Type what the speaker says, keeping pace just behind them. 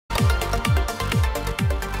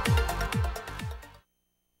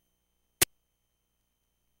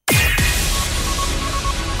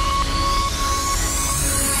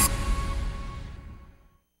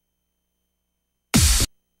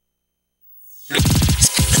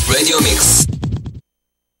Radio Mix.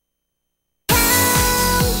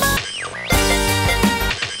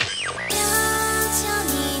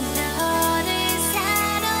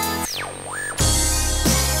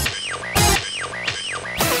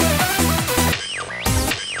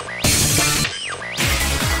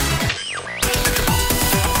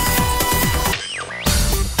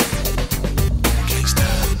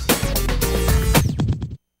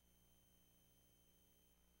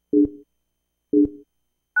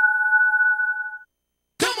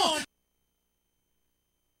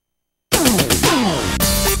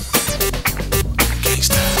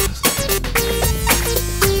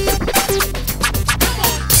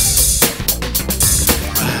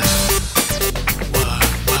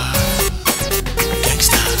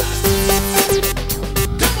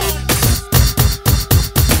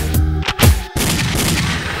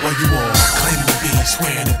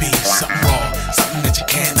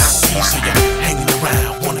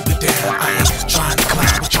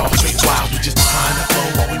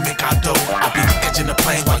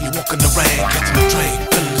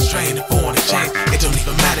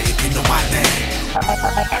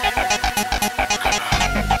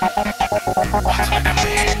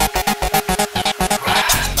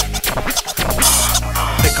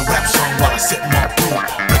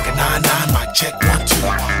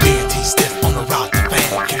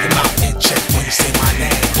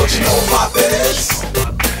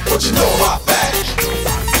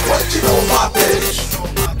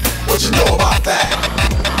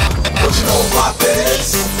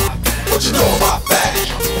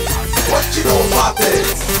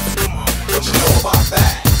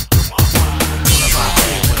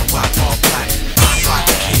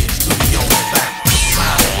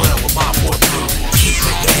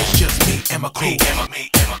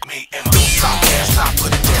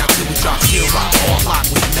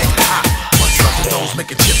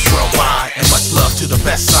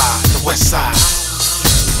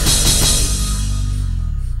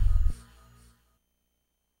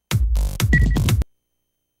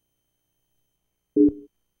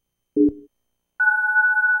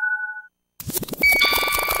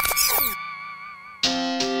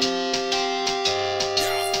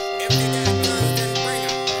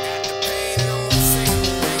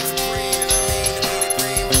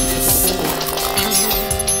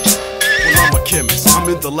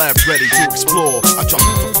 Ready to explore. I drop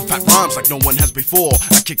fat rhymes like no one has before.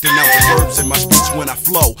 I kick the nouns and verbs in my speech when I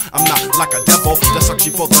flow. I'm not like a devil that's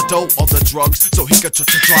actually for the dough or the drugs, so he could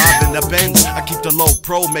drive in the Benz. I keep the low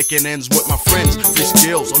pro, making ends with my friends. Free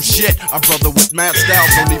skills, oh shit, a brother with mad style.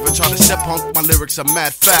 Don't even try to step punk, my lyrics are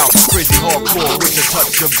mad foul. Crazy hardcore with a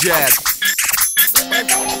touch of jazz.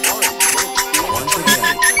 Once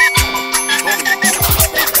again.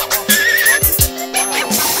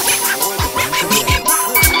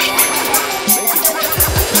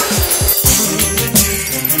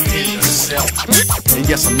 And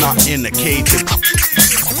yes, I'm not in a cage. To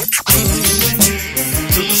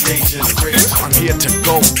the stage in the bridge. I'm here to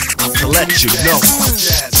go, to let you know.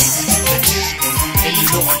 And you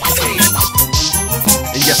know I'm caged.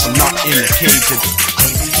 And yes, I'm not in a cage.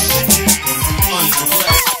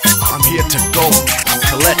 I'm here to go,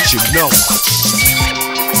 to let you know.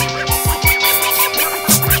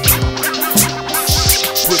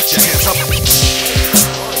 Put your hands up.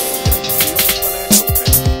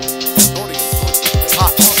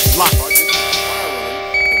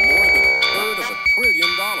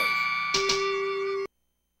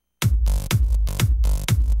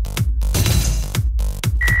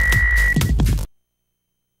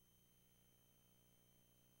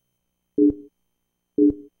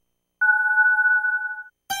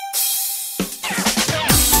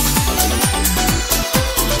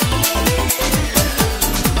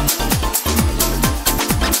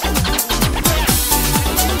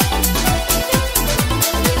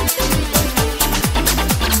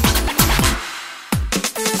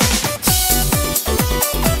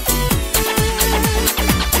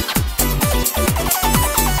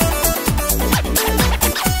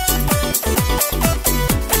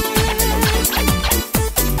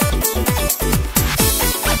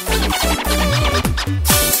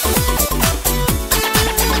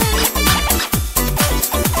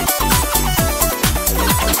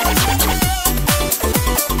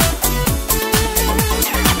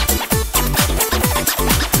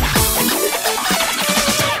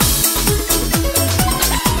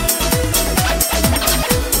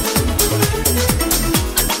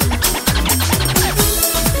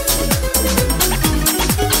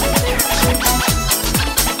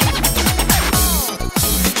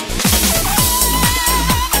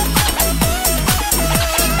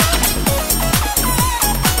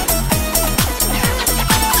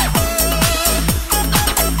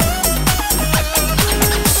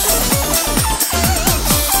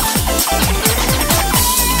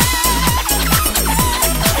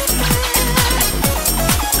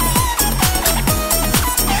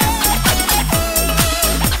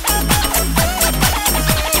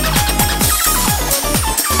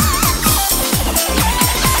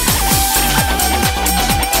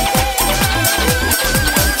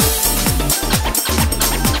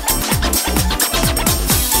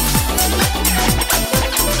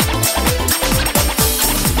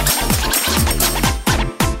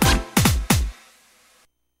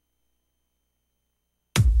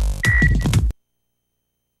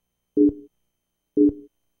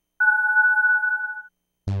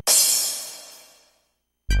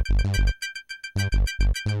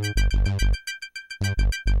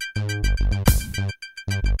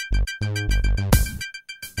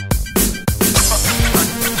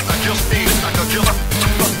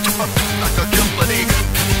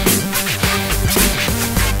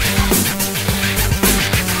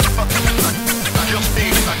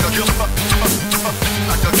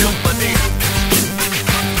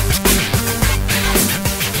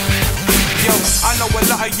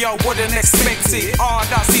 yo, wouldn't expect it. Oh,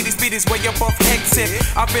 now see these beat is way above hectic.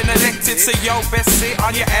 I've been elected, so yo, best sit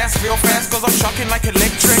on your ass real fast, cause I'm shocking like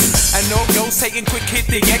electric. And no, yo, Satan, quick hit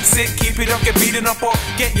the exit. Keep it up, get beaten up, or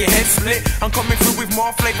get your head split. I'm coming through with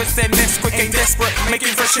more flavors than this. Quick, ain't desperate,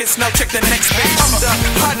 making fresh hits, now check the next bit. I'm the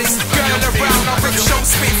hottest girl around. I rip show,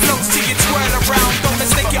 spit flows till you twirl around. Don't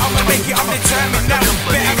mistake it, I'ma make it, I'm determined now.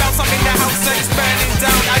 Better bounce, I'm in the house and it's burning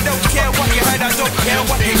down. I don't care what you heard, I don't care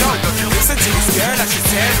what you know. Listen to this girl, like she's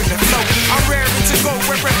tearing the flow. I'm raring to go,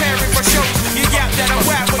 we're preparing for shows. You yap that I'm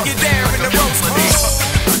whack, but you're there in the roast.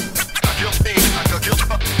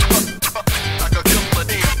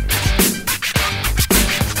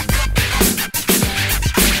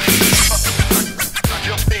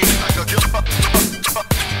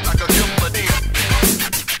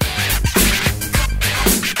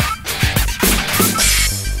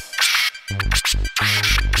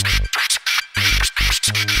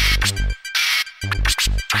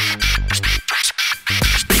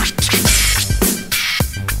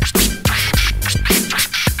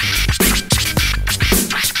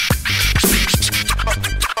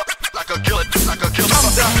 I'm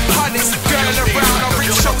the hottest girl around. I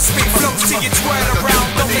reach show, spit flows till you twirl around.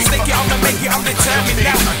 Don't mistake it, I'ma make it, I'm determined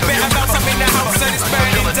now. Better bounce, I'm in the house and it's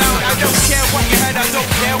burning down. I don't care what you heard, I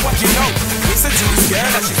don't care what you know. Listen to this girl,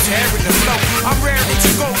 like she's tearing the flow. I'm rare